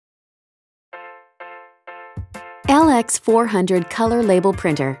LX400 color label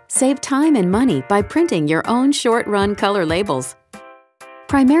printer. Save time and money by printing your own short-run color labels.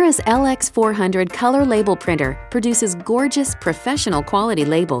 Primera's LX400 color label printer produces gorgeous, professional quality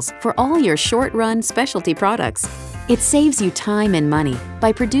labels for all your short-run specialty products. It saves you time and money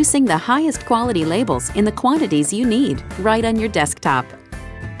by producing the highest quality labels in the quantities you need right on your desktop.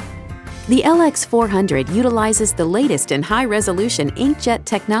 The LX400 utilizes the latest in high-resolution inkjet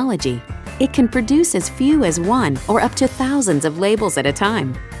technology. It can produce as few as one or up to thousands of labels at a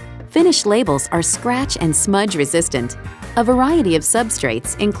time. Finished labels are scratch and smudge resistant. A variety of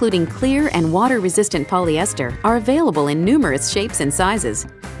substrates, including clear and water-resistant polyester, are available in numerous shapes and sizes.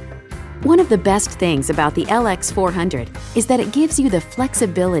 One of the best things about the LX400 is that it gives you the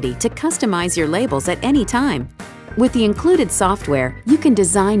flexibility to customize your labels at any time. With the included software, you can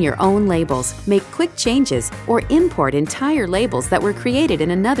design your own labels, make quick changes, or import entire labels that were created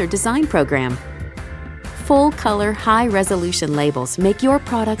in another design program. Full-color, high-resolution labels make your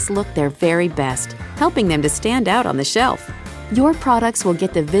products look their very best, helping them to stand out on the shelf. Your products will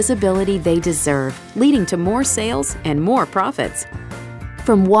get the visibility they deserve, leading to more sales and more profits.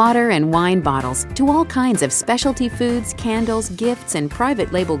 From water and wine bottles to all kinds of specialty foods, candles, gifts, and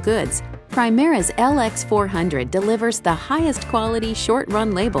private label goods, Primera's LX400 delivers the highest quality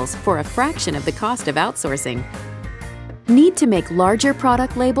short-run labels for a fraction of the cost of outsourcing. Need to make larger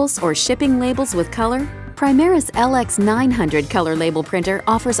product labels or shipping labels with color? Primera's LX900 color label printer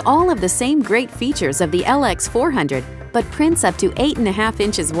offers all of the same great features of the LX400, but prints up to 8.5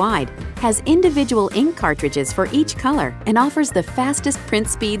 inches wide, has individual ink cartridges for each color, and offers the fastest print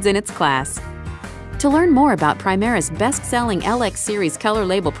speeds in its class. To learn more about Primera's best-selling LX series color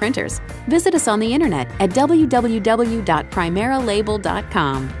label printers, visit us on the internet at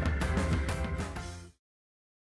www.primeralabel.com.